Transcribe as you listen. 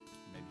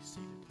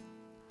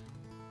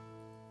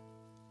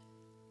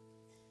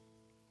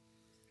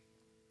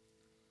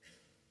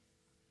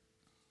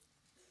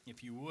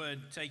If you would,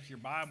 take your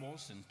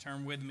Bibles and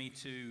turn with me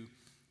to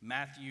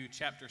Matthew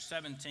chapter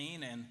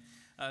 17. And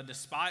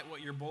despite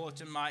what your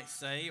bulletin might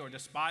say, or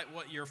despite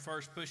what your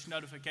first push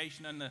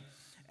notification on the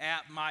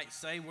app might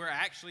say, we're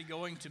actually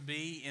going to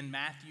be in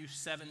Matthew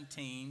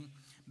 17,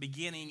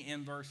 beginning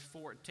in verse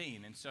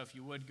 14. And so if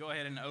you would, go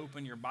ahead and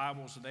open your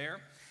Bibles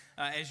there.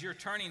 As you're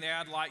turning there,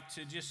 I'd like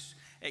to just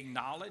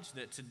acknowledge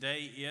that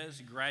today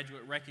is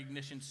Graduate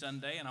Recognition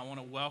Sunday, and I want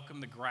to welcome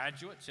the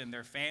graduates and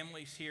their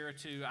families here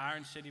to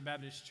Iron City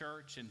Baptist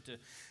Church and to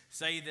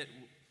say that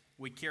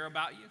we care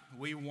about you.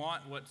 We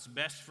want what's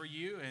best for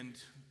you, and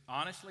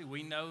honestly,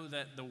 we know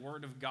that the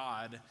Word of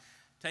God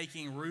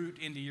taking root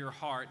into your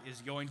heart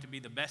is going to be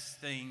the best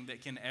thing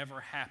that can ever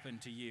happen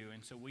to you,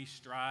 and so we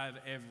strive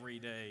every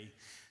day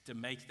to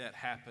make that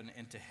happen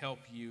and to help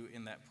you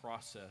in that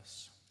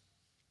process.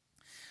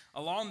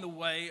 Along the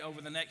way,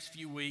 over the next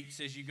few weeks,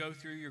 as you go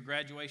through your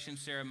graduation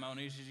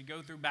ceremonies, as you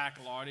go through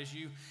baccalaureate, as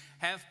you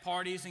have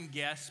parties and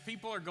guests,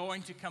 people are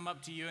going to come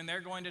up to you and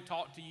they're going to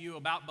talk to you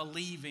about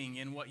believing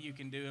in what you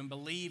can do and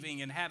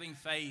believing and having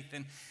faith.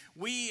 And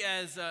we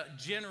as a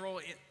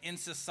general in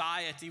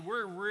society,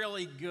 we're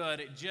really good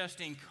at just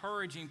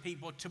encouraging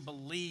people to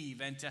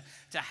believe and to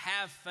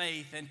have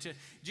faith and to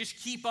just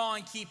keep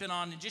on keeping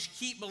on and just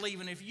keep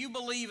believing if you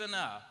believe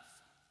enough.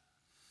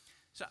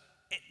 So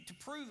to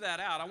prove that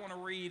out, I want to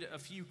read a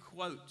few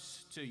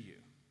quotes to you.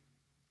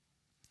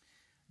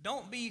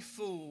 Don't be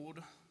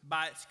fooled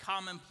by its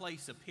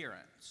commonplace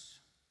appearance.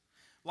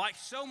 Like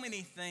so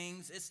many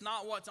things, it's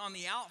not what's on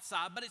the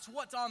outside, but it's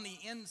what's on the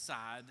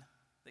inside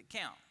that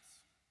counts.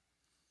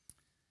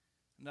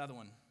 Another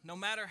one, no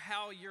matter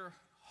how your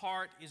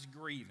heart is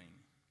grieving,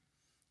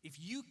 if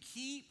you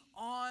keep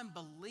on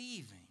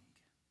believing,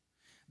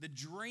 the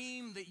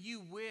dream that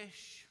you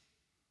wish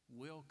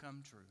will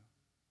come true.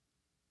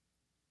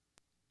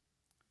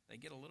 They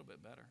get a little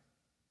bit better.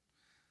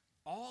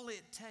 All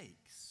it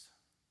takes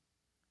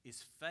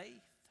is faith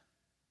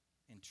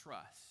and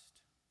trust.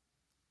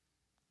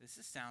 This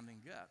is sounding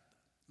good.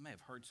 I may have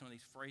heard some of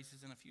these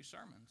phrases in a few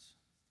sermons.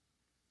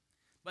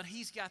 But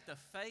he's got the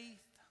faith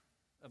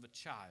of a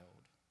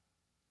child.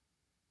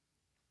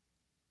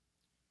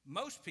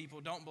 Most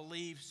people don't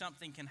believe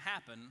something can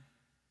happen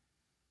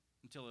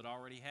until it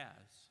already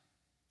has.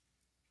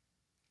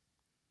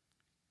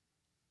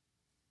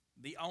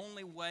 The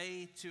only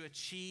way to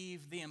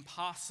achieve the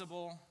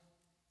impossible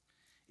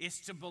is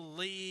to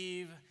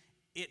believe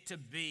it to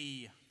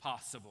be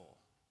possible.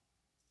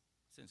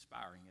 It's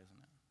inspiring, isn't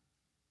it?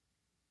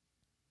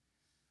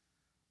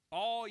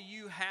 All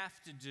you have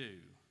to do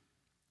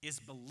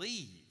is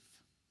believe.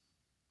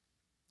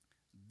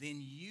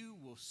 Then you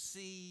will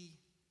see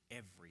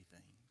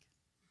everything.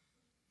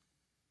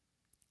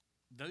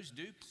 Those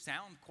do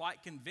sound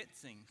quite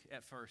convincing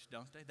at first,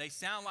 don't they? They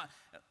sound like,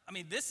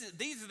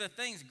 these are the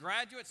things,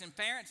 graduates and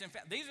parents,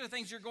 these are the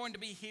things you're going to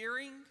be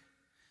hearing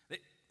that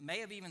may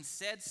have even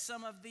said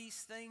some of these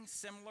things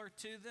similar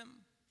to them.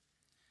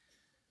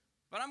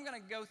 But I'm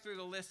going to go through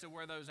the list of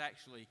where those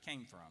actually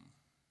came from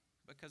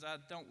because I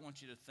don't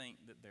want you to think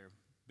that they're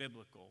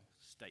biblical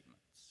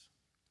statements.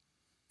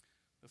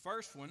 The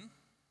first one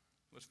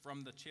was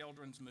from the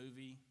children's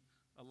movie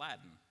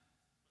Aladdin.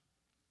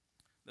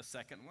 The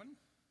second one,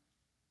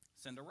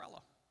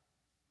 Cinderella.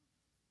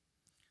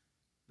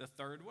 The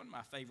third one,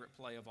 my favorite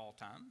play of all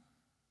time,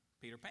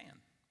 Peter Pan.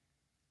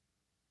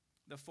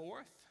 The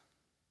fourth,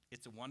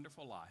 It's a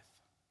Wonderful Life.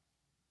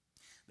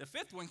 The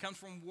fifth one comes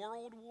from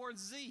World War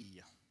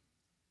Z.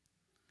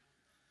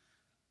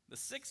 The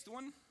sixth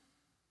one,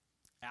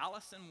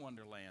 Alice in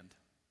Wonderland.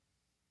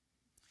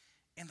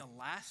 And the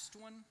last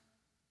one,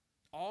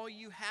 all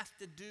you have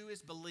to do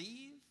is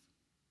believe.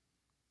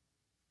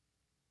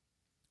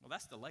 Well,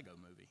 that's the Lego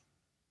movie.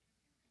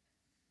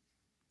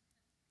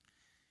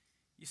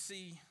 You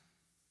see,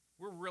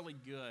 we're really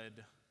good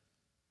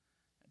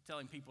at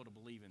telling people to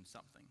believe in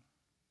something,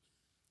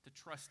 to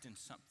trust in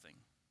something,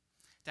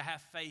 to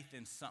have faith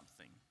in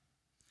something.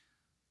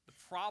 The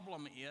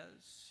problem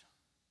is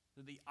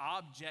that the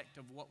object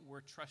of what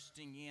we're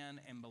trusting in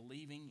and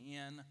believing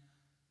in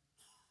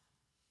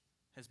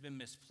has been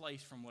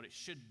misplaced from what it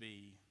should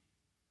be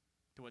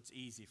to what's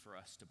easy for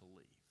us to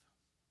believe.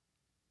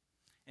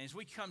 And as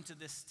we come to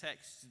this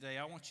text today,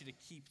 I want you to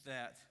keep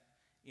that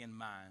in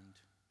mind.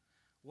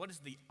 What is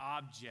the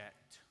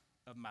object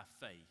of my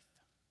faith?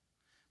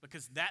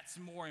 Because that's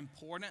more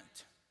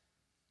important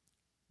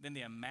than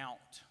the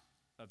amount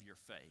of your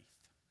faith.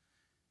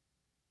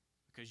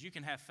 Because you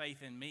can have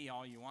faith in me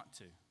all you want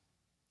to.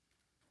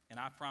 And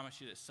I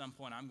promise you that at some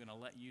point I'm going to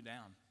let you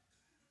down.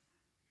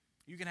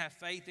 You can have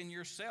faith in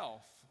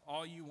yourself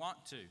all you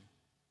want to.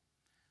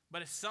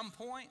 But at some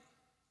point,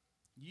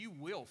 you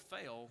will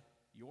fail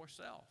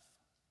yourself.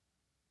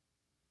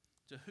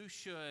 So who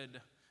should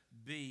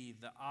be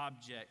the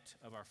object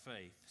of our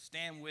faith?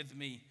 Stand with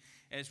me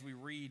as we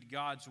read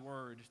God's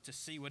word to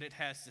see what it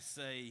has to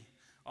say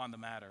on the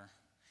matter.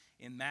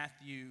 In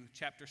Matthew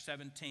chapter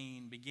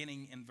 17,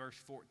 beginning in verse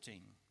 14.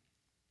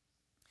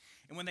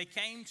 And when they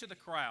came to the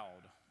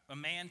crowd, A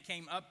man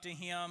came up to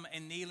him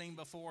and kneeling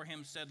before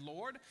him said,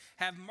 "Lord,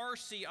 have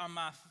mercy on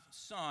my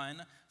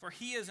son, for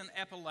he is an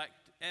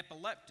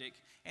epileptic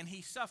and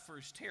he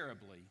suffers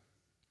terribly.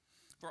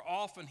 For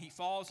often he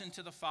falls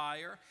into the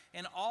fire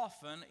and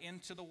often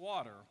into the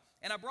water.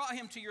 And I brought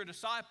him to your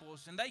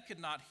disciples and they could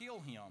not heal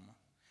him."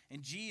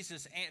 And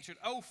Jesus answered,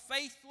 "O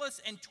faithless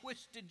and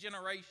twisted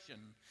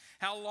generation,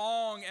 how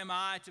long am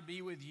I to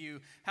be with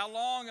you? How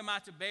long am I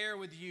to bear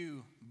with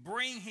you?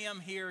 Bring him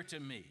here to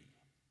me."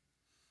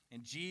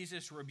 And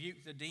Jesus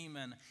rebuked the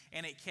demon,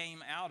 and it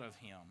came out of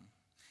him.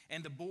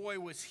 And the boy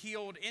was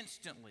healed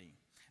instantly.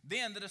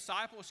 Then the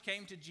disciples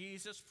came to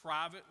Jesus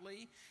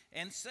privately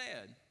and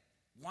said,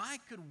 "Why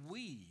could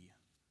we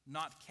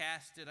not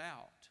cast it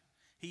out?"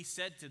 He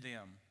said to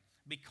them,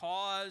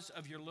 "Because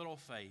of your little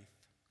faith.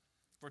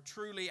 For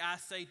truly I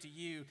say to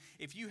you,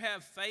 if you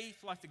have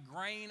faith like the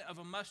grain of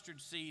a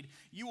mustard seed,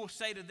 you will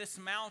say to this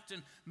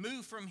mountain,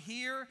 'Move from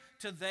here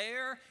to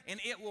there,'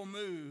 and it will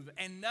move,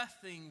 and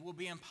nothing will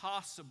be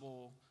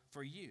impossible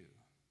for you."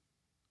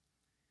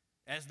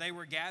 As they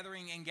were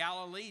gathering in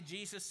Galilee,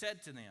 Jesus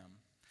said to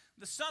them,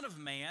 "The Son of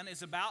Man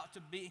is about to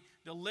be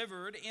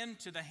delivered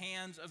into the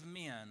hands of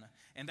men,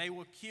 and they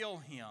will kill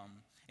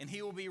him, and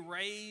he will be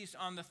raised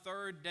on the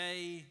third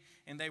day."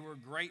 And they were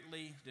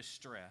greatly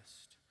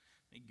distressed.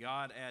 May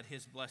God add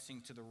his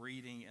blessing to the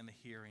reading and the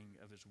hearing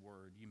of his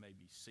word. You may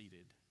be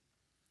seated.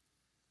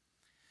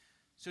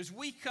 So as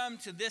we come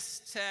to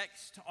this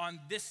text on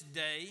this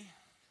day,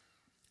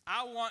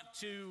 I want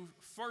to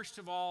first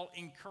of all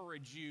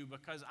encourage you,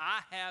 because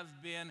I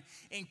have been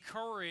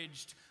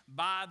encouraged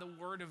by the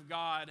Word of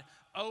God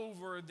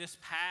over this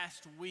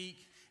past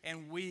week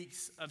and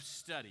weeks of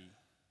study.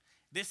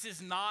 This is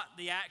not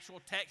the actual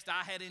text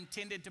I had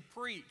intended to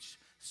preach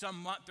some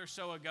month or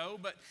so ago,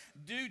 but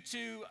due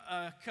to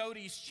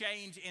Cody's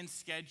change in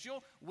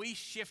schedule, we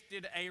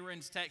shifted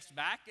Aaron's text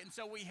back, and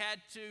so we had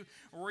to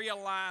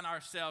realign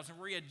ourselves and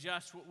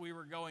readjust what we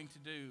were going to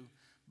do.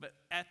 But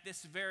at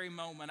this very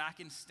moment, I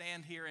can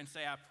stand here and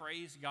say I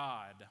praise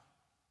God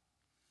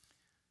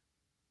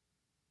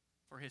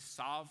for his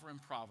sovereign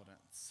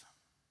providence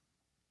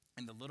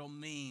and the little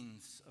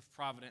means of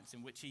providence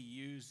in which he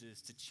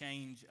uses to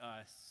change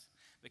us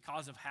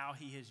because of how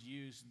he has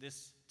used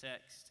this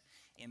text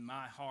in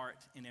my heart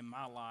and in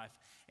my life.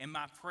 And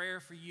my prayer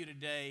for you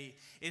today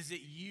is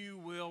that you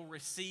will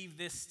receive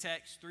this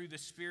text through the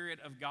Spirit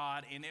of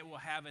God, and it will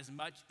have as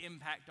much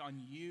impact on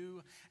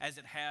you as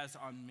it has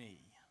on me.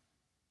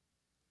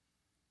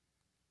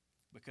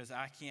 Because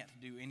I can't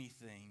do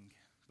anything,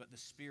 but the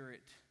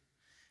Spirit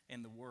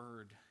and the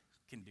Word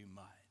can do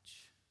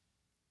much.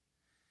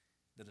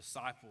 The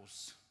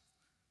disciples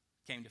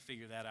came to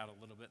figure that out a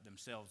little bit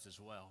themselves as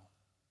well.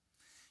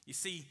 You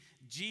see,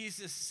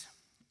 Jesus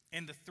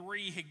and the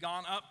three had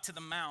gone up to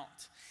the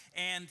mount,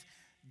 and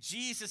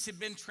Jesus had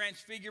been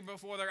transfigured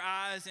before their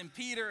eyes, and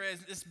Peter, as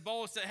this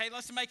bold, said, "Hey,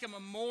 let's make a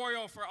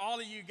memorial for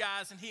all of you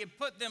guys." And he had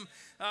put them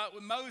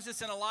with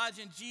Moses and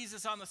Elijah and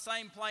Jesus on the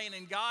same plane,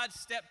 and God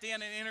stepped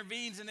in and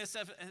intervenes in this.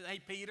 "Hey,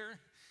 Peter,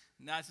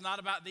 now it's not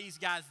about these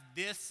guys.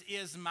 This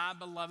is my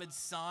beloved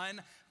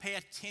Son. Pay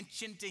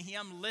attention to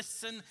him.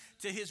 Listen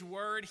to his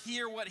word.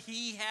 Hear what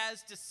he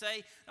has to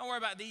say. Don't worry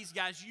about these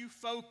guys. You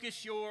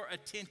focus your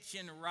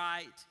attention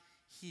right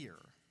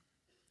here."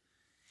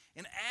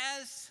 And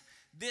as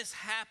this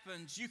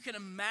happens, you can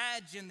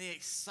imagine the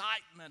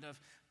excitement of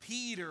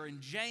Peter and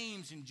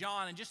James and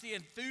John and just the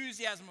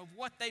enthusiasm of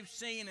what they've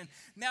seen. And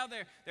now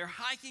they're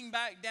hiking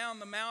back down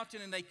the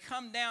mountain, and they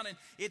come down, and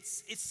it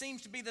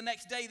seems to be the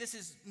next day. This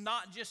is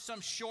not just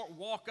some short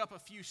walk up a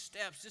few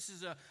steps. This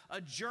is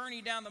a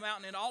journey down the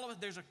mountain, and all of it,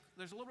 there's a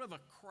little bit of a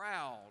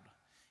crowd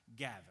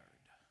gathered.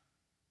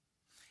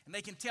 And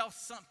they can tell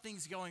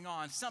something's going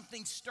on,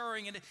 something's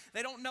stirring, and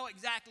they don't know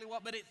exactly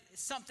what, but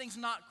something's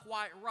not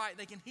quite right.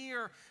 They can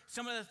hear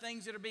some of the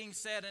things that are being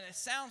said, and it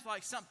sounds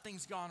like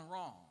something's gone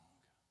wrong.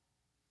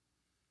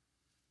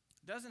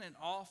 Doesn't it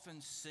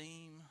often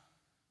seem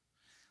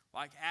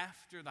like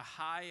after the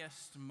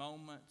highest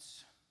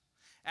moments,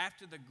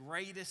 after the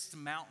greatest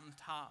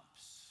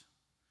mountaintops,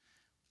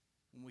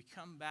 when we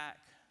come back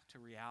to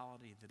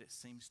reality, that it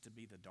seems to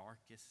be the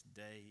darkest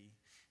day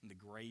and the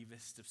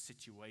gravest of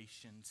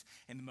situations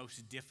and the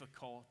most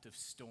difficult of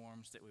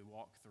storms that we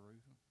walk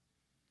through?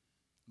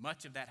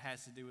 Much of that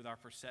has to do with our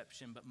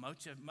perception, but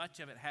much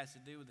of it has to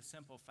do with the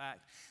simple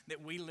fact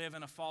that we live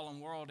in a fallen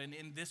world, and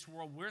in this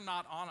world, we're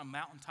not on a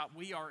mountaintop.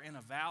 We are in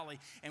a valley,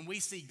 and we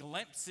see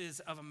glimpses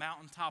of a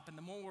mountaintop, and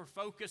the more we're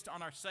focused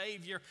on our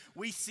Savior,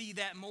 we see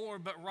that more,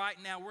 but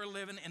right now, we're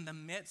living in the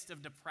midst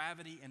of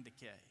depravity and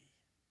decay.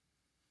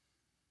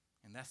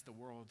 And that's the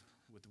world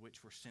with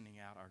which we're sending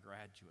out our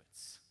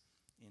graduates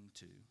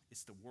into.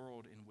 It's the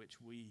world in which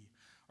we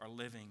are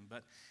living.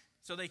 But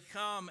so they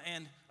come,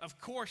 and of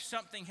course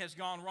something has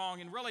gone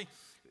wrong. And really,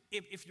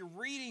 if you're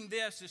reading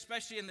this,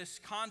 especially in this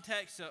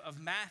context of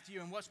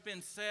Matthew and what's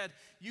been said,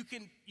 you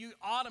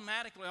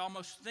automatically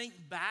almost think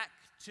back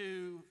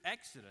to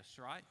Exodus,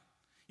 right?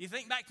 You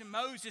think back to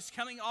Moses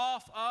coming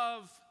off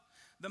of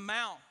the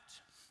mount.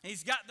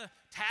 He's got the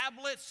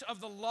tablets of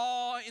the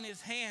law in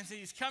his hands, and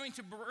he's coming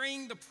to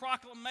bring the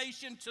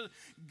proclamation to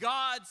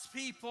God's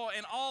people.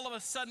 And all of a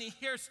sudden, he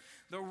hears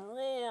the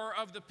roar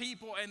of the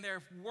people, and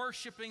they're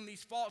worshiping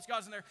these false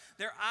gods, and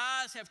their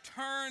eyes have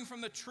turned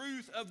from the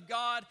truth of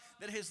God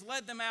that has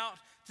led them out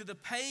to the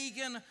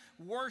pagan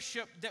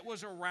worship that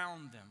was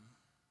around them.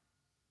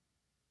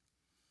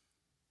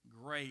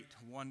 Great,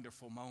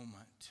 wonderful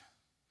moment,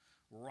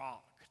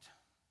 rocked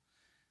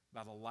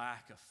by the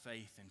lack of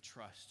faith and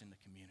trust in the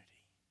community.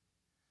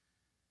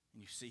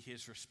 And you see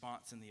his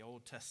response in the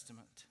Old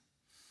Testament.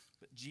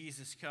 But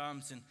Jesus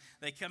comes, and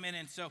they come in,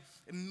 and so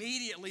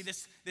immediately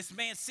this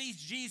man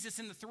sees Jesus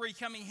and the three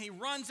coming. He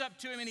runs up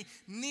to him, and he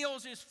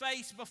kneels his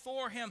face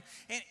before him,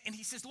 and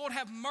he says, Lord,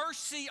 have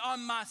mercy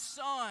on my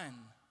son.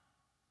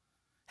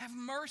 Have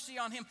mercy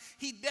on him.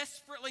 He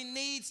desperately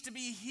needs to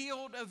be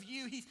healed of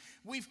you.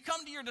 We've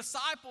come to your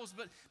disciples,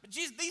 but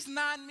Jesus, these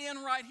 9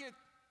 men right here,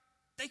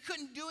 they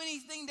couldn't do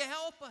anything to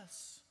help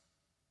us.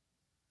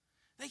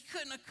 They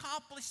couldn't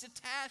accomplish the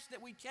task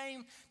that we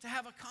came to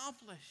have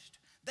accomplished.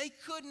 They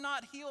could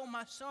not heal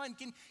my son.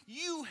 Can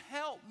you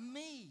help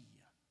me?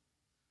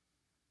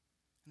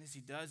 And as he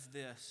does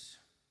this,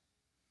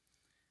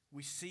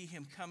 we see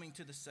him coming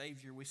to the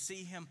Savior. We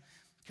see him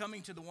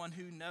coming to the one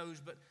who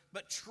knows.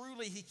 But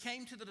truly, he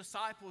came to the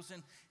disciples.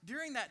 And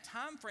during that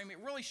time frame, it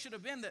really should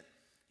have been that,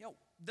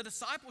 the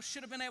disciples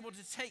should have been able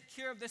to take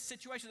care of this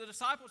situation. The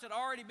disciples had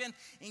already been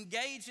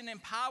engaged and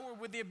empowered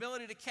with the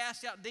ability to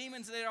cast out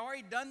demons. They had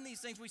already done these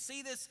things. We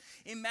see this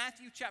in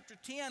Matthew chapter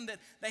 10, that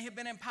they had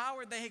been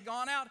empowered. They had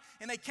gone out,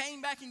 and they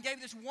came back and gave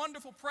this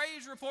wonderful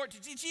praise report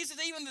to Jesus.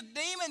 Even the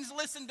demons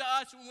listen to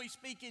us when we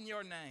speak in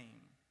your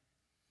name.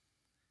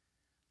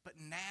 But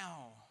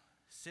now,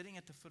 sitting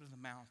at the foot of the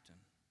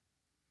mountain,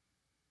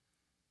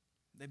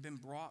 they've been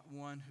brought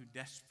one who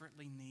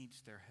desperately needs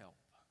their help.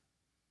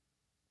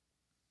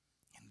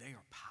 And they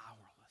are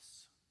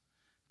powerless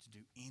to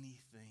do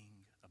anything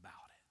about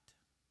it.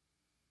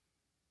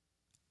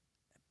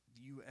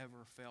 Have you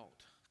ever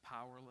felt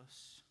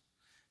powerless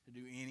to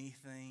do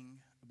anything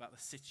about the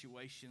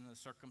situation and the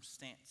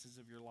circumstances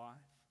of your life?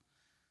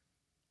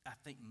 I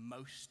think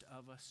most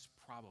of us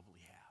probably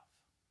have.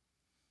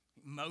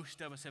 Most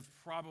of us have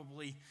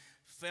probably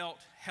felt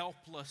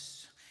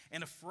helpless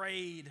and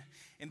afraid.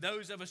 And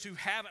those of us who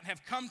haven't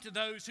have come to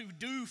those who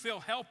do feel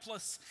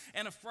helpless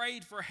and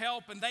afraid for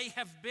help, and they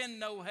have been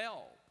no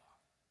help.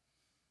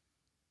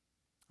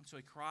 And so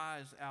he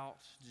cries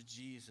out to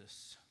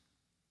Jesus.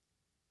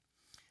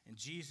 And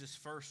Jesus'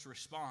 first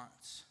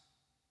response,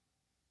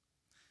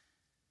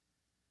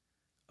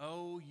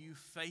 "Oh, you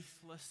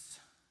faithless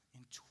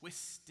and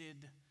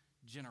twisted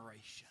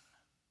generation.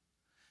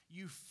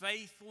 You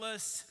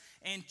faithless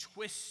and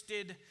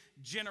twisted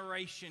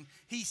generation."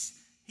 He's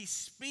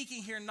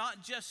speaking here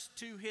not just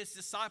to his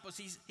disciples.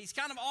 He's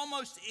kind of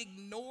almost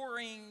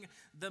ignoring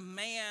the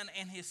man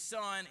and his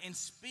son and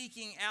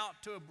speaking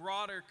out to a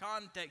broader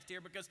context here,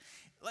 because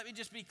let me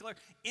just be clear.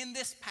 In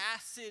this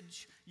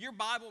passage, your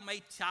Bible may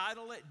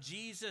title it,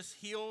 Jesus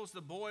Heals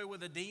the Boy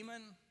with a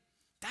Demon.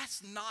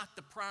 That's not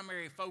the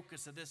primary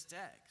focus of this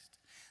text.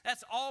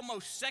 That's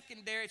almost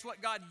secondary. It's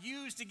what God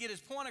used to get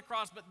his point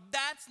across, but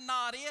that's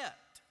not it.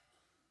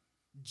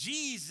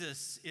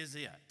 Jesus is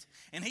it.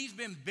 And he's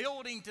been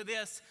building to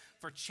this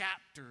for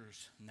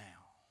chapters now.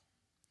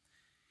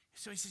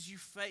 So he says, you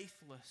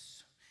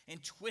faithless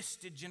and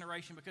twisted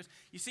generation, because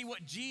you see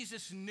what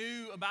Jesus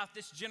knew about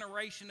this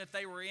generation that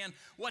they were in,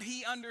 what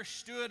he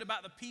understood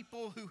about the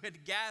people who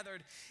had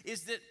gathered,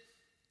 is that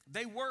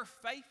they were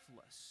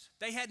faithless.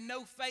 They had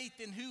no faith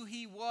in who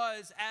he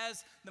was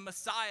as the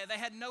Messiah. They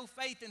had no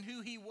faith in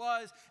who he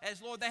was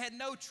as Lord. They had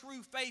no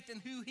true faith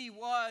in who he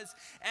was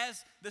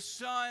as the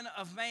Son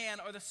of Man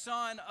or the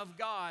Son of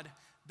God.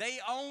 They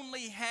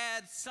only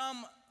had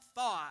some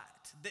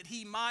thought that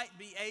he might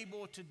be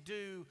able to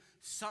do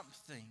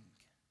something.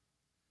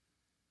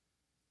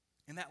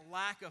 And that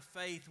lack of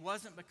faith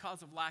wasn't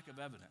because of lack of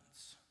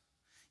evidence.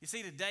 You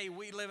see, today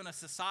we live in a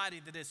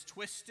society that is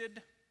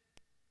twisted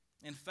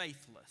and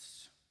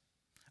faithless.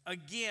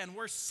 Again,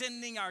 we're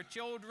sending our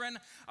children,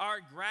 our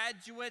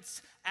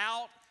graduates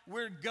out.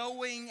 We're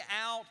going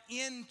out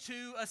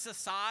into a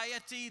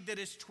society that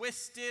is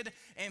twisted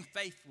and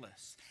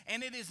faithless.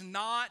 And it is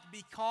not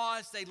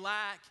because they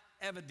lack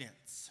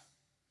evidence.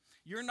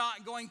 You're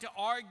not going to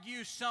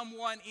argue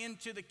someone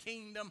into the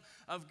kingdom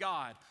of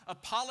God.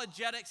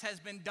 Apologetics has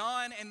been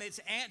done, and it's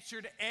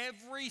answered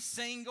every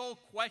single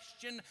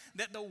question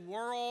that the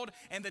world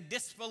and the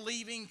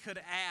disbelieving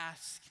could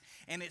ask.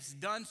 And it's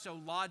done so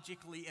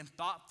logically and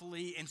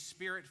thoughtfully and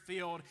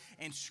spirit-filled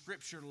and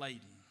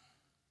scripture-laden.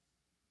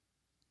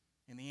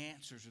 And the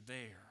answers are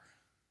there.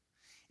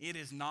 It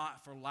is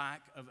not for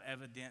lack of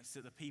evidence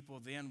that the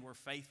people then were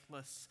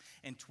faithless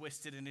and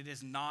twisted, and it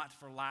is not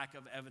for lack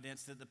of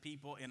evidence that the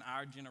people in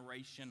our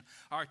generation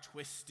are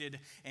twisted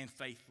and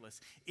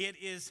faithless. It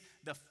is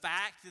the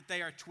fact that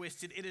they are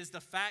twisted. It is the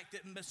fact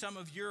that some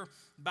of your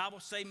Bible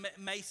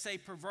may say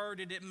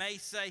perverted. It may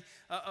say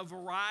a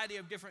variety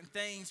of different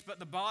things, but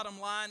the bottom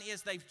line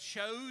is they've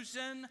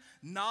chosen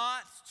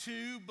not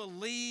to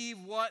believe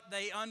what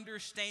they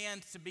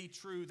understand to be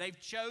true. They've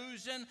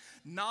chosen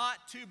not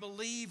to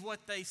believe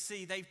what they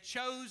see. They've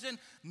chosen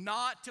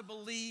not to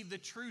believe the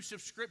truths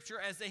of Scripture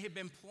as they have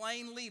been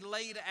plainly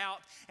laid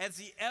out. As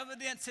the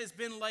evidence has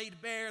been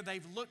laid bare,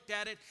 they've looked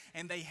at it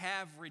and they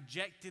have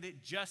rejected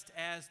it, just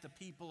as the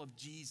people of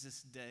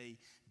Jesus' day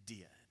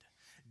did.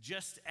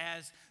 Just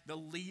as the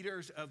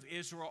leaders of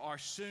Israel are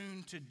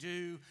soon to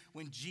do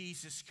when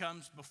Jesus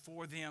comes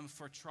before them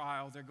for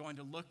trial. They're going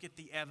to look at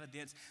the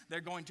evidence.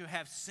 They're going to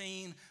have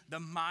seen the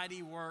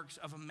mighty works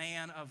of a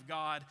man of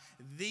God,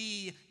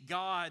 the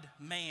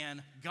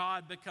God-man,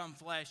 God become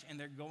flesh, and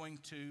they're going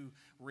to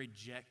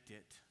reject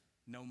it,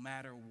 no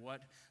matter what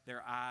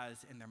their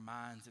eyes and their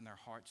minds and their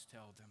hearts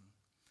tell them.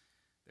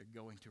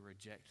 They're going to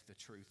reject the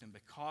truth. And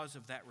because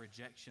of that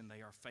rejection,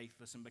 they are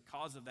faithless. And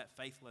because of that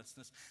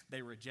faithlessness,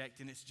 they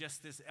reject. And it's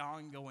just this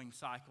ongoing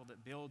cycle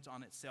that builds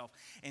on itself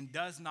and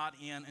does not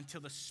end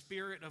until the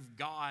Spirit of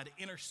God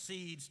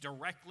intercedes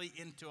directly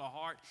into a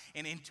heart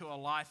and into a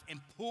life and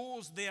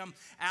pulls them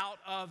out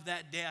of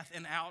that death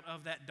and out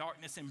of that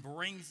darkness and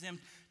brings them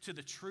to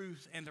the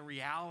truth and the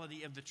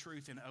reality of the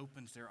truth and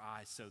opens their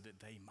eyes so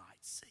that they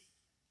might see.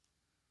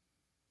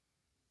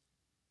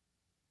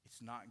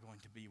 It's not going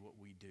to be what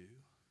we do.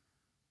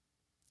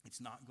 It's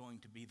not going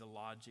to be the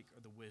logic or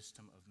the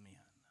wisdom of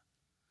men.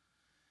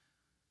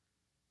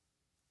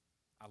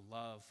 I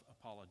love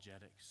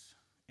apologetics,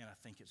 and I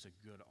think it's a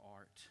good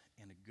art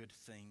and a good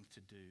thing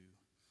to do.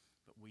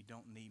 But we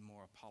don't need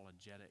more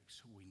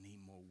apologetics. We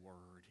need more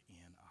word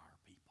in our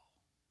people.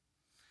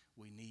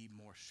 We need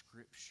more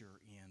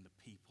Scripture in the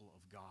people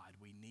of God.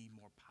 We need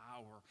more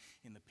power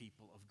in the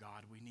people of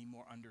God. We need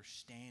more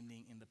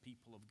understanding in the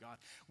people of God.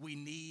 We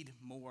need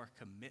more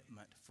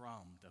commitment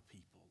from the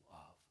people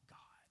of God.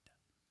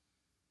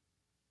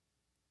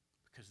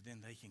 Because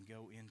then they can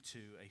go into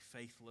a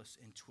faithless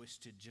and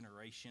twisted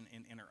generation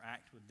and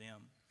interact with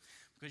them.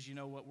 Because you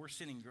know what? We're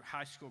sending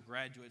high school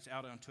graduates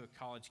out onto a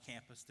college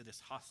campus that is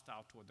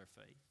hostile toward their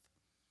faith.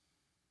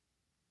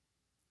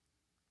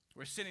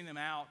 We're sending them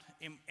out,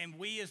 and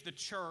we as the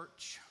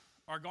church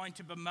are going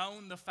to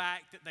bemoan the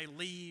fact that they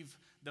leave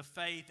the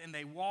faith and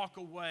they walk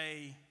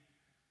away,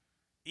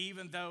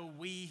 even though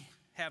we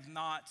have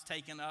not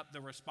taken up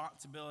the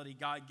responsibility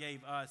God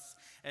gave us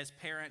as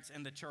parents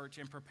in the church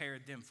and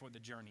prepared them for the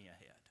journey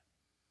ahead.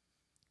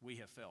 We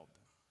have failed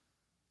them,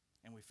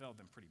 and we failed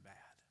them pretty bad.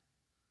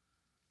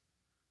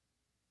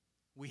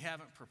 We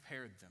haven't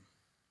prepared them,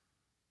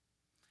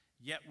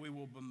 yet we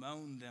will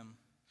bemoan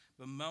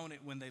it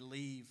when they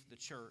leave the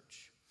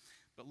church.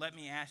 But let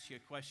me ask you a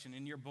question.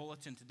 In your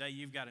bulletin today,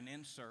 you've got an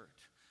insert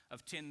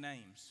of 10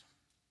 names.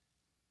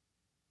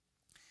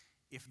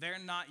 If they're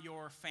not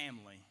your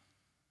family,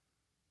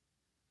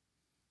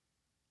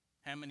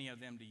 how many of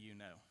them do you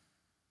know?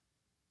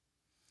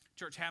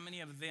 Church, how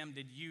many of them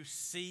did you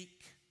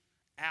seek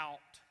out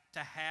to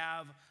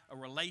have a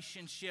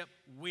relationship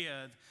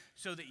with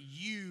so that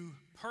you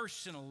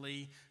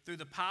personally, through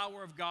the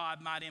power of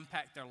God, might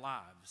impact their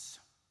lives?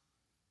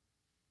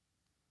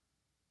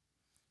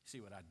 See,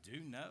 what I do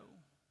know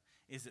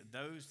is that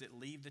those that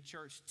leave the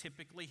church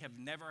typically have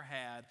never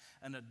had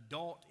an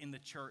adult in the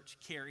church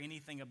care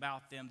anything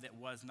about them that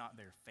was not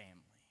their family.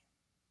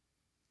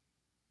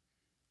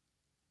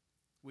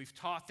 We've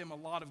taught them a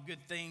lot of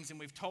good things, and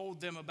we've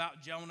told them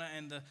about Jonah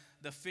and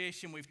the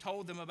fish, and we've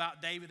told them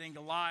about David and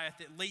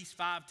Goliath at least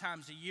 5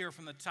 times a year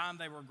from the time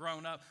they were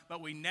grown up, but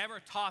we never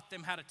taught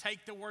them how to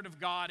take the Word of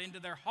God into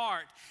their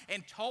heart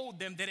and told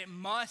them that it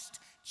must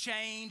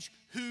change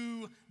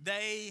who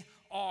they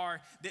are,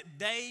 that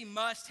they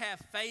must have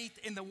faith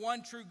in the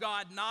one true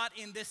God, not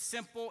in this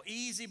simple,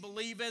 easy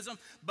believism,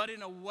 but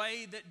in a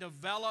way that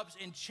develops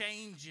and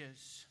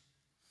changes.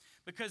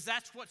 Because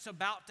that's what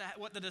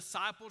the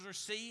disciples are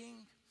seeing.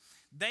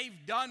 They've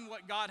done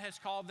what God has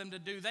called them to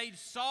do. They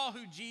saw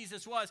who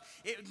Jesus was.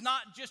 It was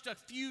not just a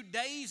few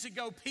days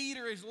ago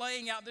Peter is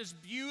laying out this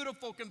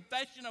beautiful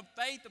confession of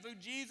faith of who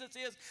Jesus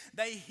is.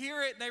 They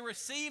hear it, they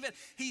receive it.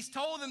 He's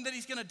told them that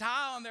he's going to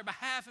die on their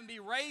behalf and be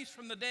raised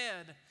from the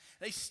dead.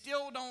 They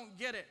still don't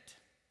get it.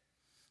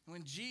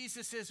 When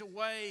Jesus is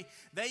away,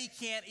 they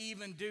can't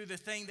even do the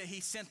thing that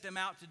he sent them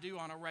out to do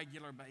on a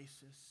regular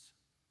basis.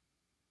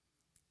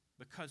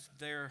 Because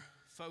their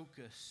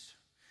focus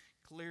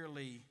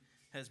clearly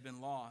has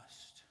been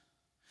lost.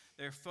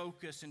 Their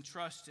focus and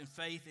trust and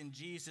faith in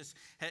Jesus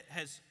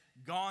has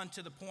gone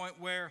to the point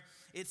where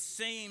it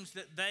seems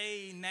that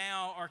they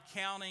now are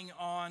counting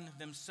on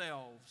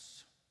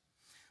themselves.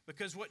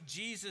 Because what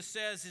Jesus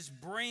says is,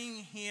 bring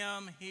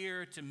him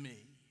here to me.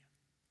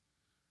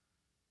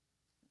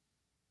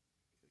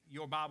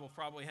 Your Bible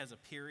probably has a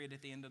period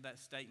at the end of that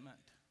statement.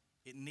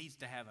 it needs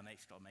to have an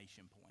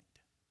exclamation point.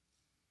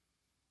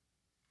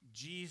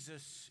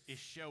 Jesus is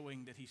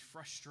showing that he's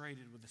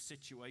frustrated with the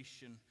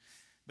situation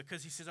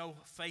because he says, oh,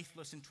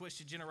 faithless and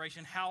twisted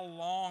generation, how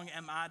long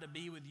am I to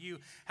be with you?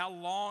 How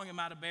long am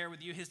I to bear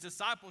with you? His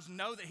disciples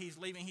know that he's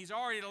leaving. He's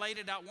already laid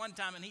it out one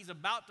time, and he's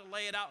about to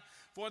lay it out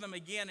for them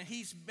again, and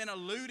he's been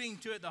alluding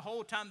to it the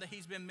whole time that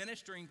he's been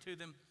ministering to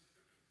them.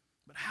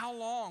 But how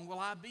long will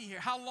I be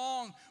here? How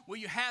long will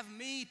you have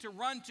me to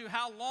run to?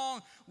 How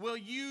long will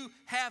you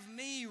have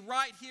me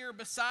right here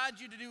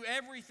beside you to do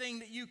everything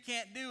that you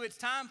can't do? It's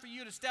time for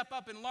you to step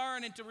up and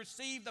learn and to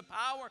receive the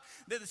power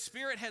that the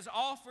Spirit has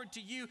offered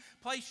to you.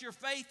 Place your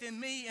faith in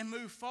me and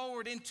move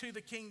forward into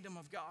the kingdom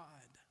of God.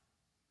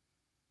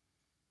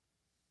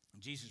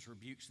 Jesus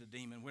rebukes the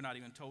demon. We're not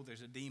even told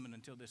there's a demon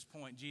until this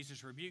point.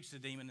 Jesus rebukes the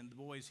demon, and the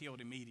boy is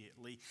healed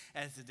immediately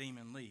as the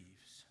demon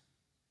leaves.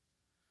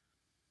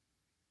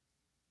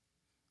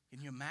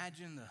 Can you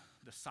imagine the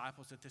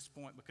disciples at this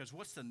point? Because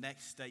what's the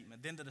next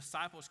statement? Then the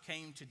disciples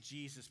came to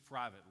Jesus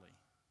privately.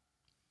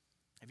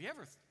 Have you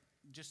ever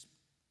just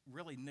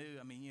really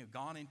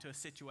gone into a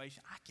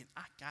situation,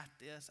 I got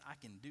this, I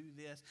can do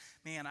this.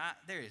 Man,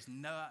 there is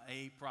not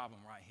a problem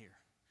right here.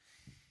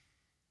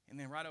 And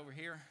then right over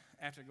here,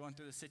 after going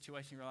through the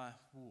situation, you realize,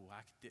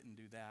 I didn't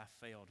do that.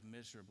 I failed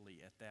miserably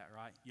at that,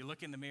 right? You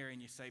look in the mirror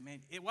and you say,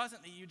 man, it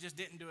wasn't that you just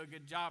didn't do a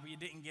good job or you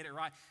didn't get it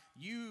right.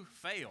 You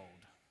failed.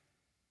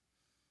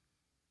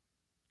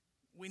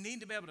 We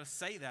need to be able to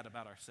say that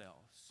about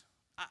ourselves.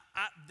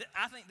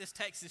 I think this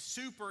text is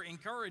super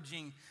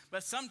encouraging,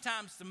 but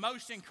sometimes the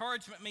most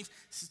encouragement means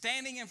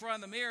standing in front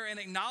of the mirror and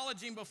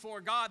acknowledging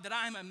before God that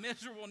I am a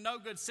miserable, no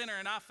good sinner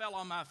and I fell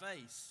on my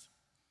face.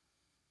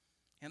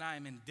 And I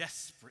am in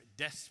desperate,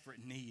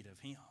 desperate need of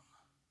Him.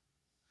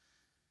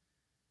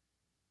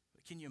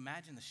 But can you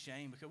imagine the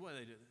shame? Because what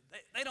do?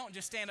 They don't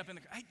just stand up in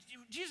the crowd, hey,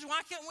 Jesus,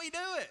 why can't we do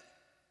it?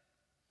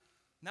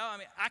 No,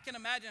 I can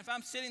imagine if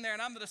I'm sitting there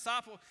and I'm the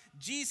disciple,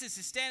 Jesus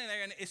is standing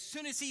there, and as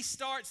soon as he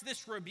starts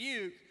this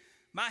rebuke,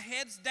 my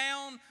head's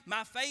down,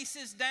 my face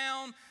is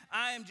down,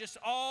 I am just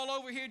all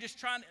over here just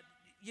trying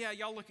to,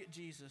 y'all look at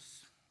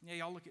Jesus. Yeah,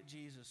 y'all look at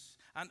Jesus.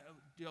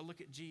 Y'all look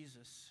at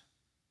Jesus.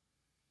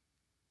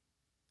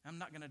 I'm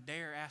not going to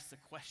dare ask the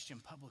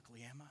question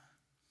publicly, am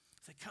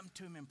I? Say, come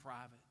to him in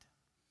private.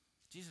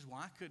 Jesus,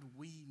 why could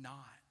we not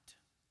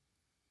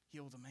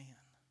heal the man?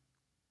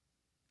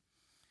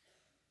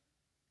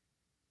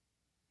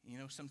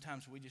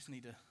 Sometimes we just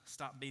need to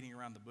stop beating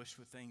around the bush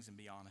with things and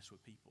be honest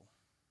with people.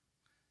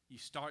 You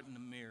start in the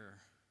mirror,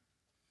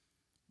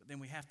 but then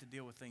we have to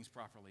deal with things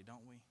properly,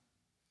 don't we?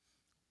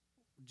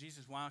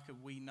 Jesus, why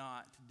could we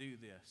not do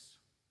this?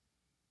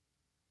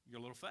 Your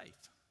little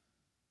faith.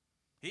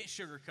 He didn't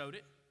sugarcoat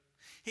it.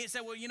 He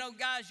said, well,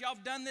 guys, y'all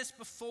have done this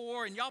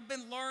before, and y'all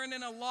been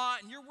learning a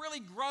lot, and you're really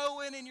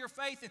growing in your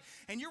faith,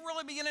 and you're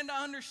really beginning to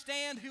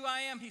understand who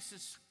I am. He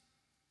says,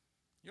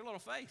 your little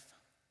faith.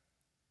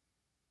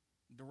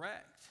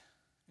 Direct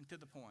and to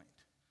the point.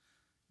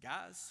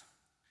 Guys,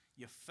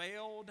 you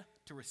failed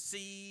to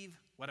receive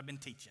what I've been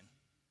teaching.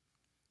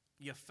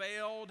 You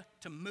failed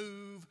to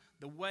move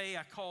the way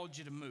I called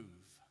you to move.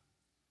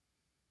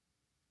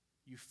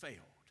 You failed.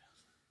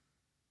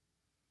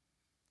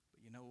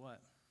 But you know what?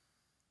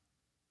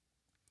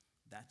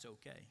 That's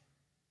okay.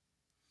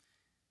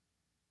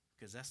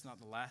 Because that's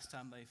not the last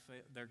time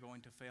they're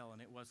going to fail,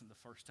 and it wasn't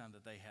the first time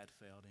that they had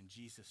failed, and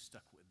Jesus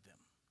stuck with them.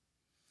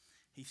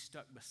 He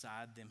stuck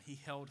beside them. He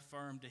held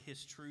firm to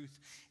his truth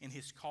and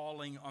his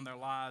calling on their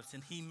lives.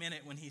 And he meant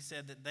it when he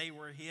said that they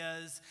were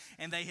his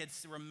and they had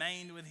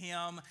remained with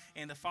him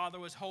and the Father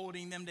was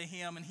holding them to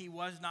him and he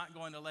was not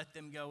going to let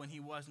them go and he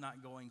was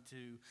not going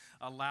to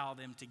allow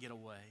them to get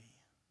away.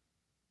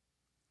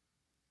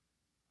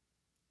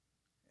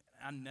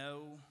 I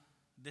know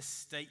this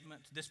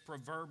statement, this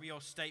proverbial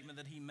statement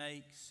that he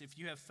makes, if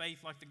you have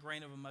faith like the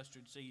grain of a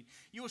mustard seed,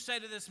 you will say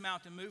to this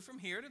mountain, move from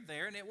here to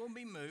there, and it will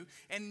be moved,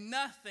 and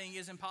nothing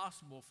is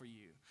impossible for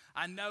you.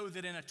 I know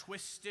that in a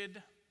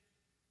twisted,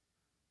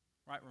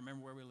 right,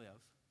 remember where we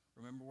live,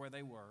 remember where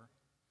they were,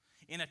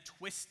 in a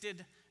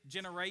twisted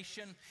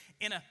generation,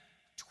 in a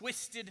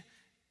twisted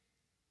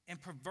and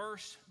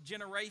perverse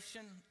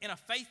generation, in a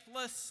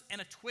faithless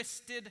and a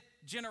twisted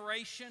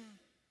generation,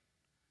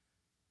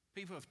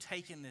 people have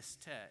taken this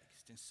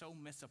text and so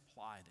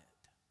misapplied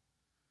it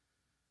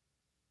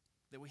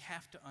that we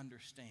have to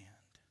understand.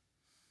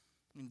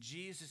 When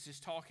Jesus is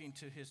talking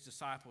to his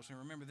disciples, and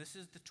remember, this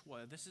is the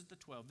 12, this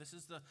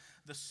is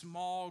the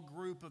small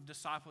group of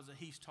disciples that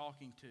he's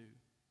talking to.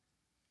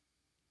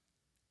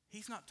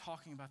 He's not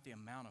talking about the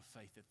amount of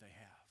faith that they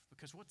have.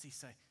 Because what's he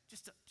say?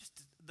 Just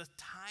the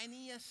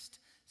tiniest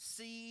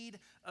seed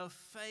of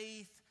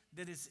faith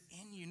that is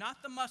in you.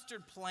 Not the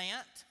mustard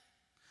plant,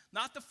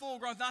 not the full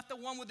grown, not the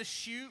one with the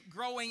shoot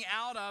growing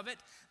out of it.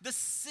 The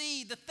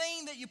seed, the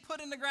thing that you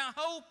put in the ground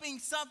hoping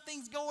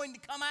something's going to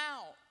come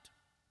out.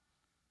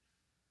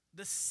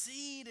 The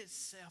seed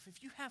itself,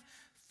 if you have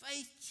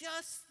faith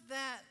just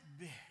that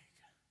big,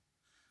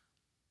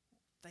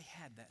 they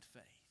had that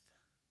faith.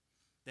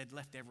 They'd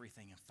left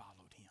everything and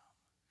followed him.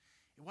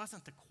 It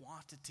wasn't the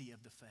quantity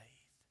of the faith.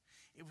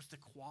 It was the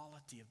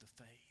quality of the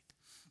faith.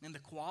 And the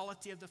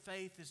quality of the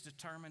faith is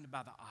determined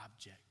by the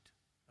object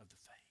of the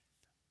faith.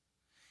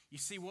 You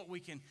see, what we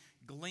can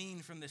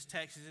glean from this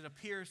text is it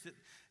appears that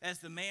as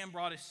the man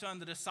brought his son,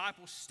 the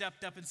disciples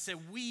stepped up and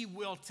said, "We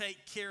will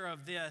take care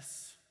of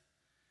this."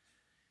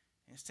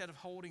 Instead of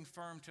holding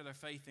firm to their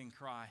faith in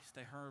Christ,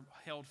 they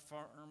held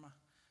firm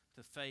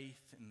to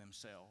faith in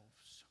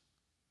themselves.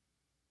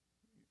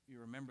 You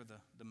remember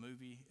the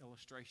movie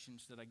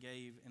illustrations that I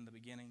gave in the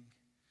beginning?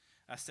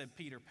 I said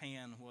Peter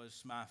Pan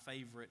was my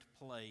favorite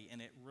play,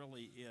 and it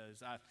really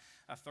is. I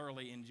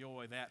thoroughly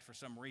enjoy that for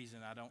some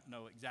reason. I don't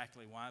know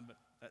exactly why, but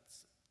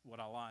that's what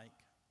I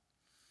like.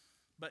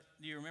 But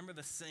do you remember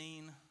the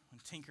scene when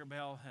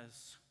Tinkerbell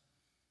has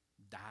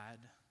died?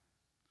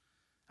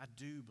 I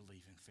do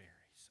believe in fairies.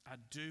 I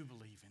do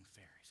believe in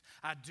fairies.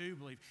 I do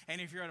believe.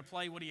 And if you're at a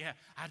play, what do you have?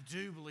 I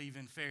do believe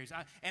in fairies.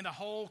 And the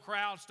whole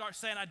crowd starts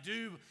saying, "I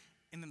do."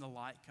 And then the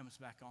light comes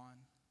back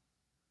on.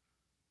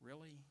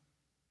 Really?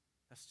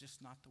 That's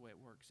just not the way it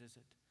works, is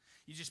it?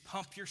 You just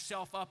pump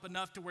yourself up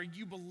enough to where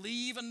you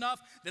believe enough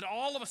that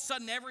all of a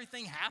sudden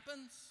everything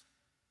happens?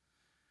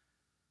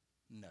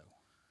 No.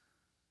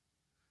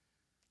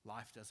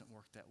 Life doesn't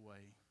work that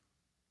way.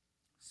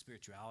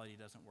 Spirituality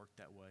doesn't work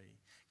that way.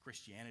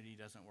 Christianity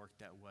doesn't work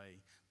that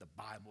way. The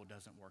Bible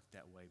doesn't work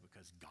that way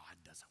because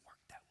God doesn't work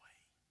that way.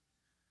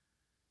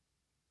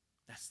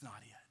 That's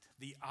not it.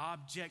 The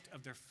object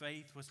of their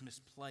faith was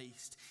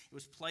misplaced. It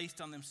was placed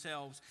on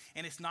themselves.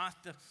 And it's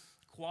not the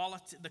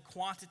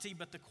quantity,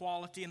 but the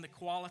quality. And the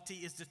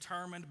quality is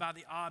determined by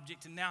the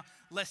object. And now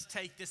let's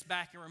take this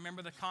back and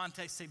remember the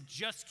context. They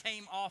just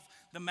came off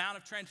the Mount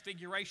of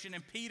Transfiguration,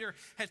 and Peter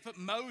has put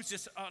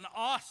Moses, an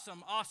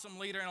awesome, awesome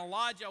leader, and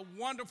Elijah, a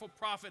wonderful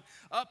prophet,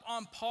 up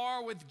on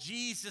par with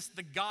Jesus,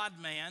 the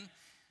God-man.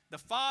 The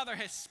Father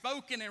has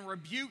spoken and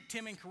rebuked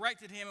him and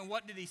corrected him, and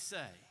what did he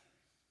say?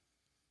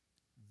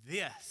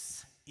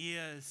 "This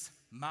is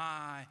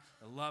my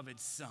beloved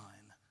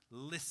Son.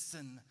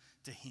 Listen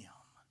to him."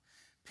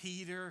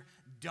 Peter,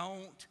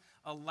 don't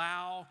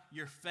allow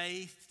your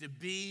faith to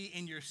be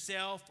in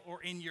yourself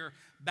or in your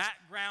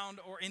background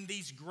or in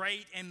these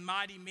great and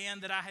mighty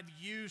men that I have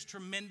used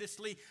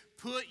tremendously.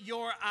 Put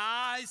your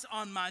eyes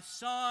on my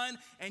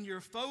Son and your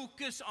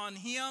focus on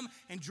him,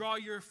 and draw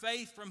your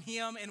faith from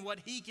him and what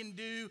he can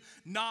do,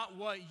 not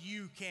what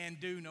you can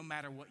do, no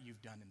matter what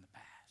you've done in the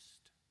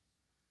past.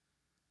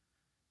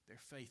 Their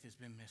faith has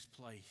been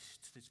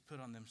misplaced. It's put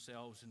on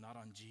themselves and not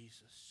on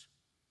Jesus.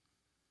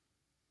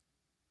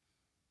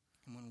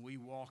 And when we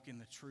walk in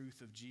the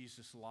truth of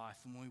Jesus' life,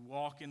 when we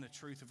walk in the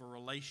truth of a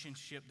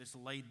relationship that's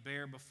laid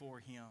bare before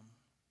him,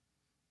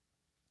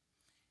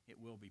 it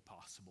will be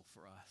possible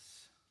for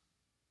us.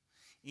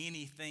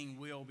 Anything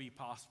will be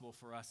possible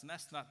for us. And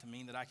that's not to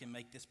mean that I can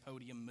make this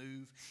podium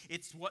move.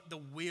 It's what the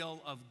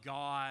will of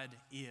God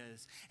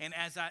is. And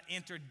as I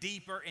enter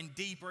deeper and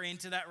deeper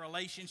into that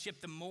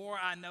relationship, the more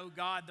I know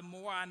God, the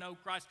more I know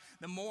Christ,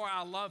 the more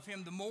I love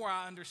him, the more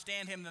I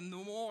understand him, the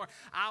more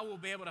I will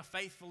be able to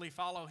faithfully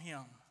follow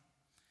him.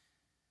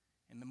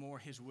 And the more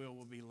his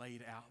will be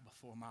laid out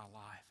before my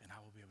life, and I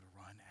will be able to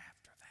run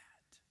after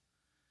that.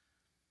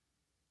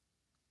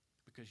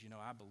 Because,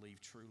 I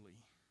believe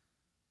truly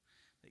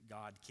that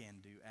God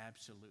can do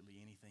absolutely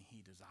anything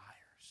he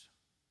desires.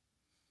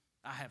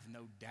 I have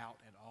no doubt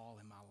at all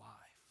in my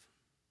life.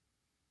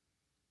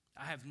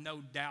 I have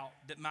no doubt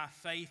that my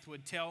faith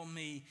would tell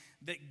me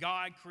that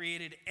God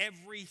created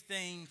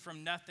everything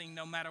from nothing,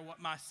 no matter what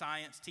my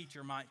science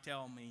teacher might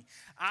tell me.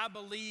 I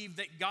believe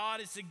that God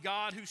is a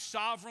God who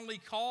sovereignly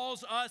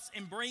calls us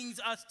and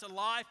brings us to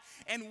life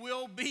and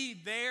will be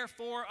there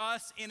for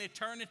us in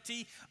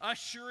eternity,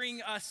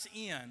 ushering us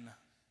in.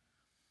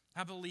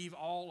 I believe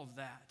all of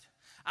that.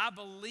 I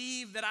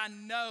believe that I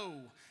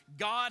know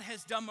God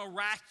has done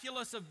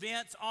miraculous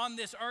events on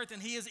this earth,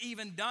 and he has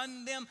even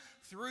done them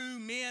through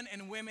men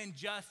and women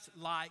just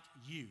like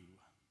you.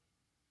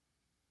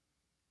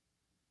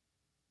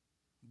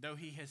 Though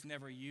he has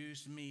never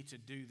used me to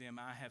do them,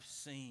 I have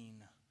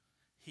seen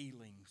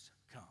healings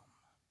come.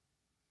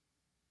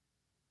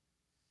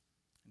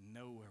 And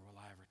nowhere will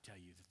I ever tell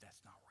you that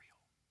that's not real,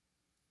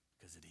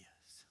 because it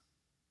is.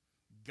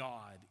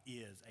 God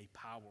is a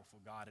powerful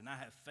God, and I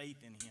have faith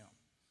in him.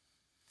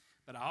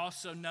 But I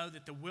also know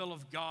that the will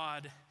of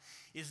God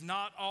is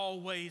not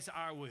always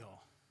our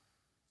will.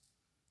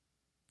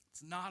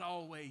 It's not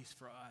always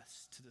for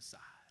us to decide.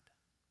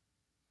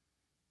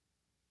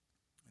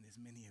 And as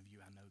many of you,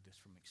 I know this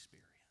from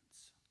experience.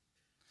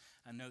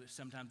 I know that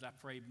sometimes I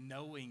pray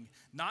knowing,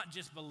 not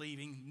just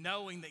believing,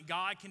 knowing that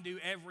God can do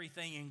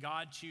everything, and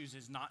God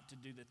chooses not to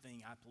do the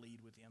thing I plead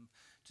with him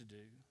to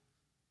do.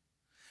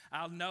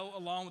 I'll know,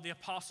 along with the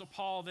Apostle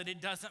Paul, that it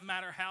doesn't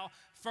matter how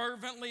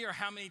fervently or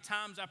how many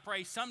times I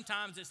pray.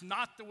 Sometimes it's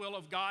not the will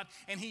of God,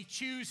 and he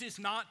chooses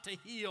not to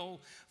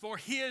heal for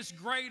his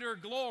greater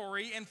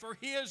glory and for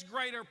his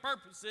greater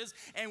purposes.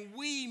 And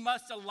we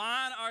must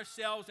align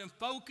ourselves and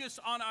focus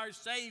on our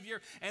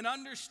Savior and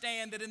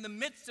understand that in the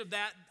midst of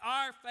that,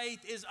 our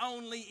faith is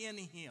only in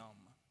him.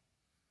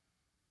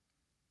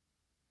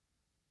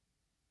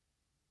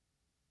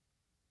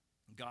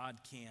 God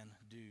can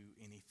do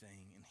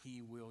anything, and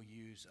He will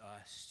use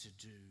us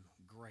to do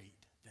great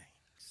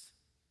things.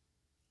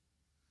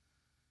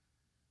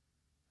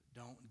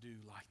 Don't do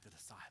like the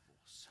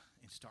disciples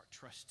and start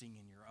trusting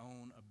in your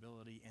own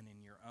ability and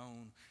in your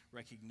own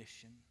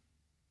recognition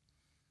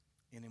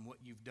and in what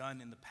you've done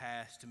in the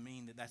past to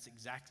mean that that's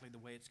exactly the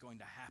way it's going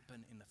to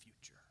happen in the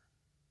future.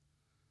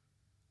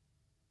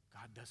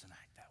 God doesn't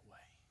act that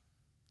way.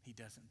 He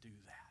doesn't do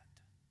that.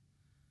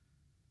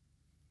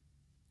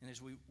 And as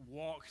we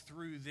walk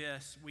through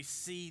this, we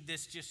see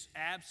this just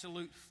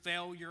absolute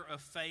failure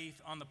of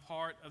faith on the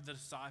part of the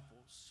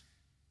disciples.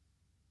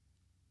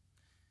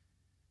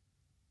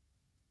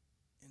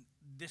 And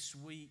this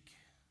week,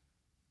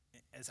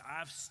 as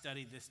I've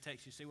studied this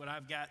text, you see what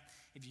I've got.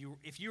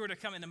 If you were to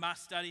come into my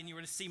study and you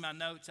were to see my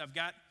notes, I've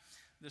got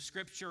the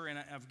scripture and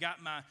I've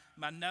got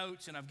my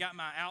notes and I've got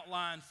my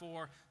outline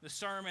for the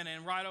sermon,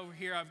 and right over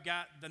here I've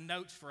got the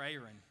notes for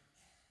Aaron.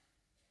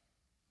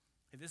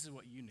 Hey, this is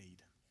what you need.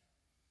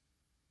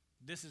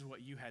 This is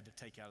what you had to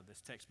take out of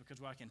this text,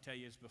 because what I can tell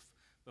you is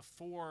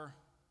before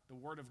the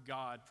word of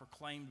God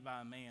proclaimed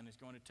by a man is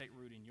going to take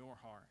root in your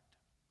heart,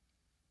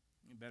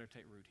 it better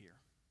take root here.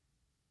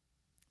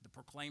 The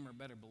proclaimer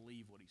better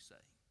believe what he's saying.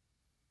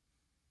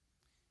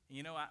 And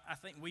you know, I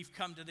think we've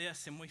come to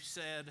this and we've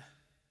said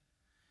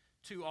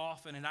too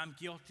often, and I'm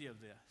guilty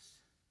of this,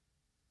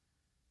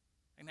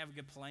 I can have a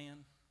good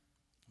plan.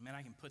 Man,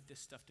 I can put this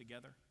stuff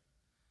together.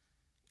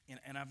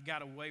 And I've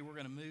got a way we're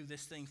going to move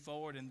this thing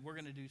forward, and we're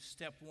going to do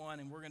step 1,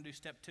 and we're going to do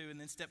step 2, and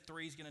then step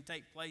 3 is going to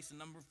take place, and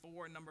number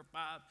 4, and number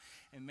 5.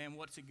 And man,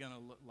 what's it going to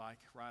look like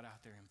right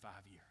out there in 5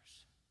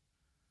 years?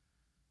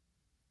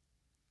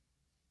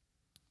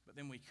 But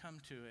then we come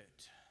to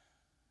it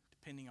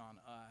depending on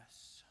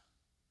us,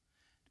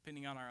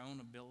 depending on our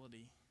own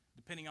ability,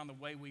 depending on the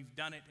way we've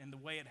done it and the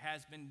way it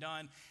has been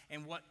done,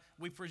 and what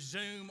we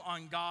presume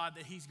on God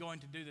that He's going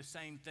to do the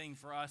same thing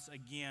for us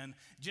again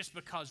just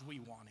because we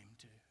want Him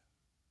to.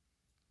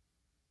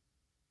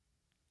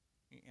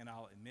 And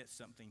I'll admit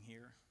something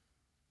here.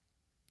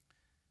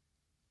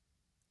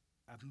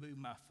 I've moved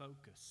my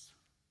focus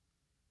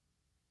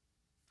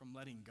from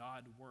letting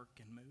God work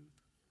and move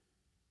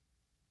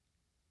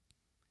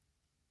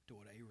to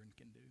what Aaron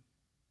can do.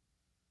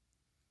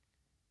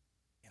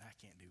 And I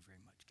can't do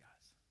very much,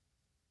 guys.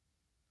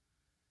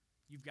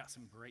 You've got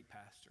some great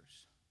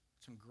pastors,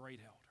 some great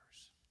elders.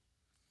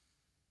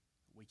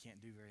 We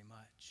can't do very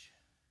much.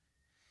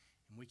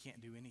 And we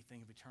can't do anything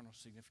of eternal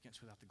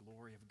significance without the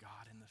glory of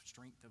God and the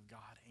strength of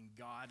God and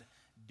God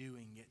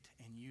doing it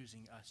and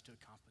using us to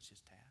accomplish His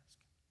task.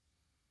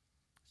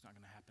 It's not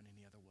going to happen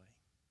any other way.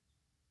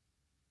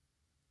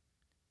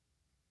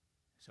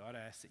 So I'd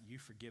ask that you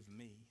forgive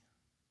me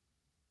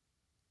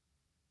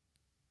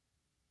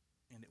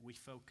and that we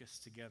focus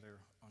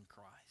together on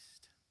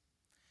Christ,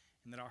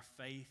 and that our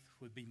faith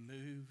would be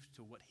moved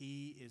to what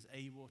He is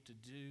able to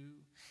do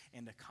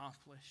and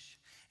accomplish,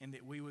 and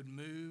that we would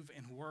move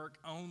and work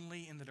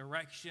only in the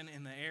direction,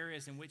 in the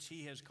areas in which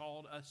He has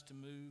called us to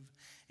move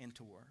and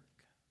to work.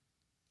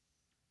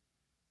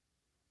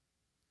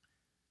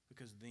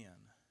 Because then,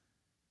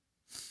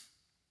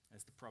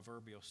 as the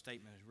proverbial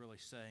statement is really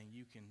saying,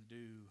 you can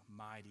do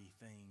mighty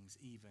things,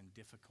 even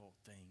difficult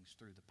things,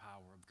 through the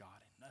power of God,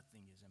 and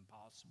nothing is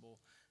impossible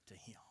to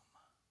Him.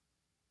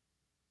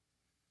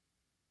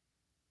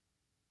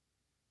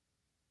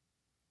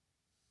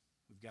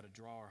 We've got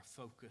to draw our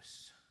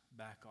focus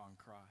back on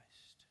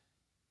Christ.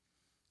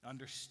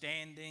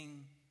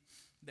 Understanding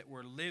that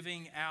we're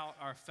living out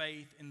our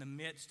faith in the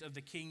midst of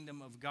the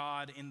kingdom of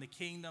God, in the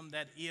kingdom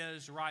that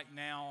is right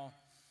now,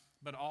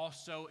 but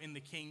also in the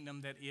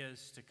kingdom that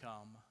is to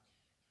come.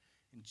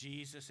 And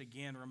Jesus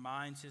again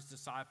reminds His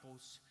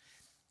disciples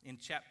in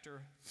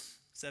chapter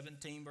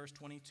 17, verse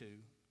 22,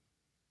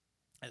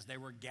 as they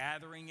were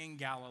gathering in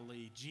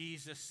Galilee,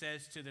 Jesus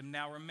says to them,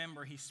 now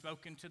remember, He's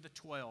spoken to the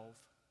 12.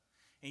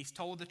 And He's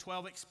told the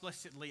 12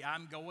 explicitly,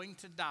 I'm going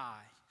to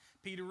die.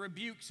 Peter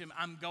rebukes Him,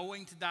 I'm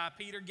going to die.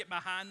 Peter, get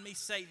behind me,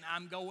 Satan,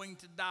 I'm going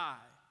to die.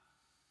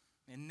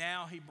 And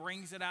now He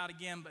brings it out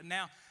again. But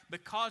now,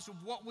 because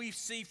of what we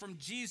see from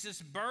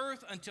Jesus'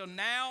 birth until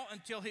now,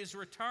 until His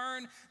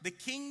return, the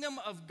kingdom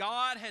of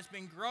God has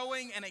been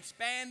growing and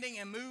expanding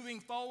and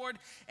moving forward.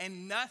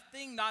 And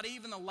nothing, not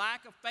even the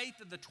lack of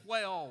faith of the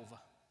 12,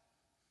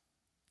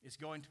 is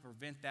going to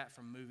prevent that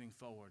from moving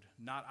forward.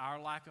 Not our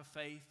lack of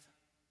faith,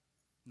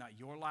 not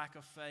your lack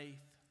of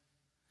faith,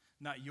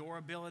 not your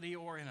ability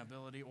or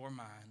inability or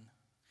mine,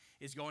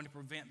 is going to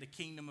prevent the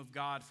kingdom of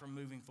God from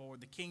moving forward.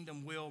 The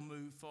kingdom will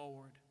move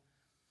forward.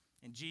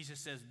 And Jesus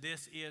says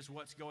this is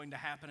what's going to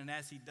happen. And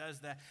as He does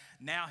that,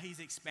 now He's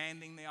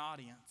expanding the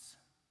audience.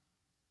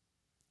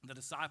 The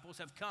disciples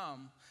have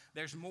come.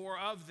 There's more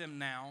of them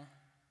now.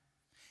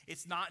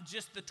 It's not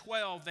just the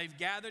 12. They've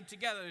gathered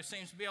together. There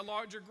seems to be a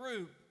larger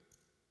group.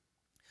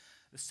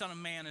 The Son of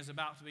Man is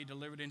about to be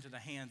delivered into the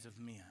hands of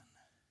men.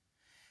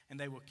 And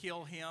they will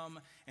kill Him,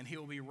 and He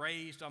will be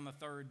raised on the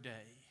third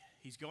day.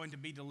 He's going to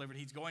be delivered.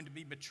 He's going to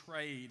be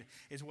betrayed,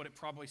 is what it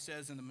probably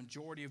says in the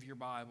majority of your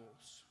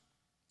Bibles.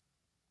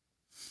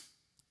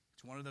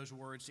 It's one of those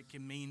words that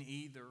can mean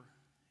either.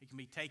 It can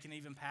be taken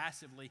even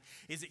passively.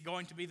 Is it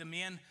going to be the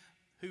men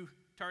who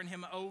turn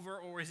him over,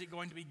 or is it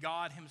going to be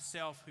God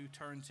himself who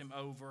turns him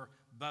over?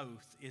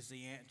 Both is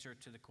the answer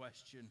to the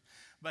question.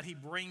 But he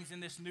brings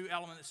in this new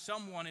element that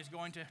someone is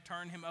going to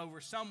turn him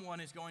over. Someone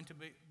is going to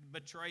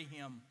betray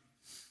him.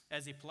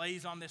 As he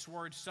plays on this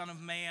word, Son of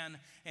Man,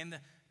 and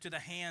to the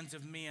hands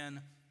of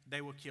men,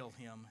 they will kill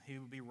him. He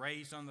will be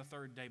raised on the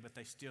third day, but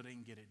they still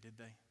didn't get it, did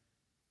they?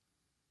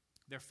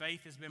 Their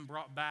faith has been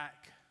brought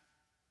back.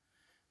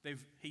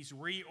 He's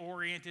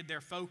reoriented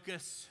their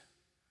focus.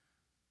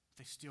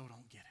 They still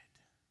don't get it.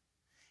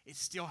 It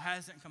still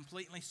hasn't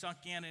completely sunk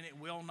in, and it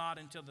will not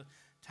until the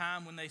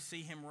time when they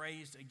see him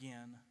raised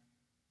again.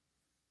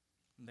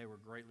 And they were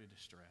greatly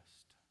distressed.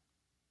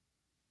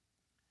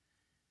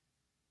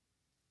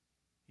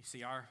 You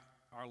see, our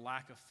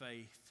lack of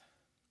faith,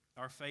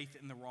 our faith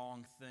in the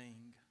wrong thing,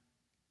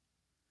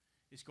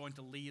 is going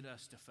to lead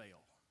us to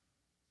fail.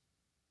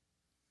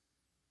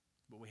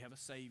 But we have a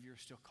Savior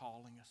still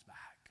calling us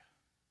back,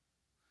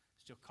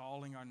 still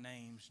calling our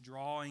names,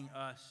 drawing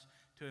us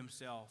to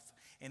himself.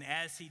 And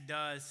as he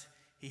does,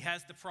 he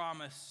has the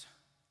promise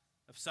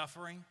of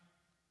suffering.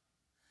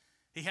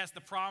 He has the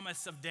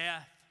promise of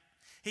death.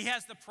 He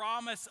has the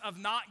promise of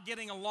not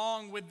getting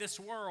along with this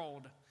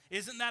world.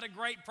 Isn't that a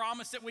great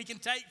promise that we can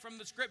take from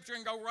the Scripture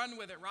and go run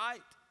with it,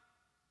 right?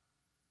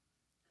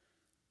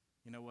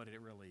 You know what it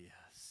really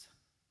is?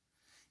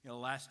 The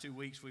last 2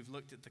 weeks we've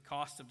looked at the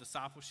cost of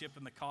discipleship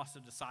and the cost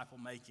of disciple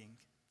making.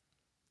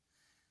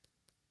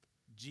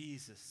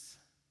 Jesus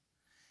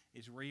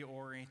is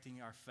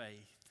reorienting our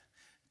faith,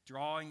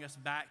 drawing us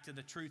back to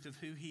the truth of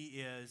who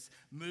he is,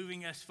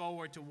 moving us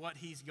forward to what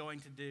he's going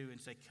to do, and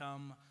say,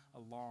 come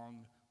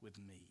along with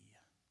me.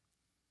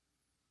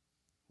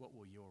 What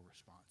will your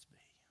response be?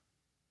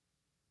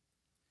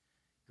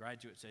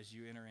 Graduates, as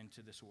you enter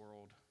into this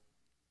world,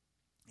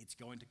 it's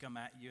going to come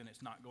at you, and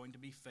it's not going to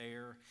be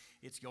fair.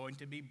 It's going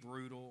to be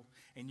brutal,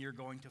 and you're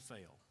going to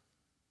fail.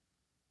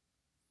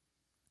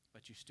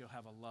 But you still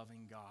have a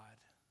loving God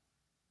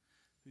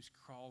who's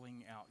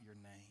calling out your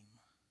name.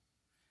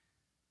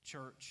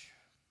 Church,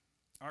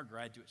 our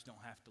graduates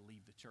don't have to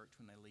leave the church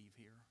when they leave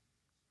here.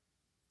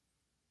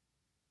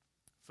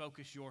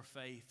 Focus your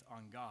faith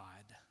on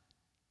God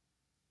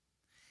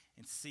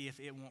and see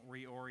if it won't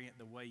reorient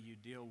the way you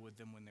deal with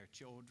them when they're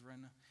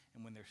children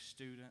and when they're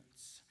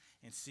students,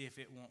 and see if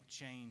it won't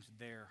change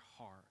their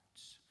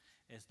hearts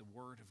as the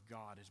Word of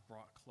God is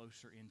brought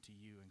closer into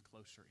you and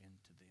closer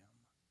into them.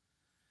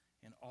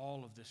 And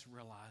all of this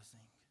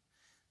realizing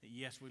that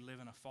yes, we live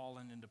in a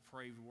fallen and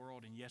depraved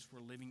world, and yes, we're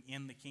living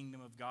in the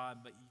kingdom of God,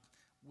 but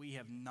we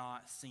have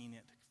not seen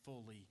it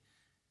fully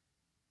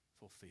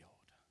fulfilled.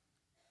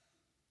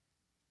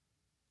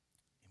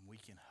 And we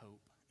can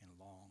hope and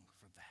long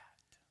for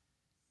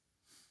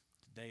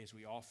that. Today, as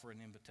we offer an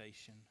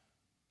invitation,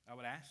 I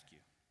would ask you,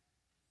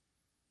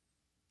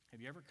 have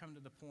you ever come to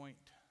the point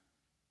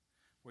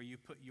where you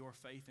put your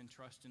faith and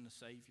trust in the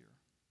Savior?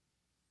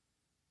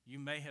 You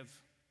may have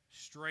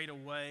strayed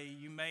away.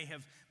 You may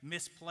have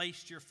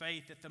misplaced your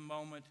faith at the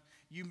moment.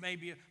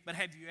 But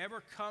have you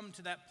ever come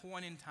to that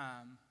point in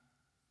time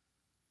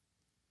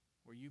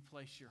where you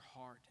place your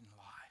heart and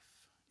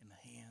life in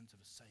the hands of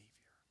a Savior,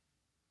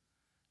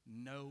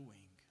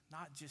 knowing,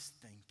 not just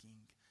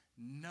thinking,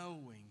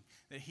 knowing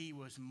that he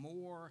was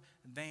more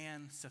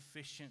than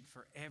sufficient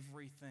for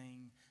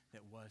everything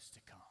that was to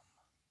come?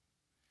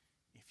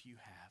 If you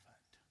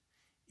haven't,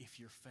 if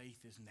your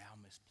faith is now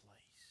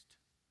misplaced,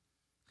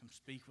 come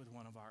speak with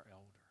one of our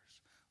elders.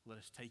 Let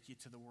us take you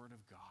to the Word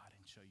of God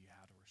and show you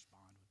how to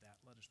respond with that.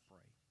 Let us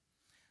pray.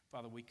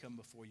 Father, we come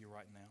before you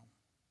right now.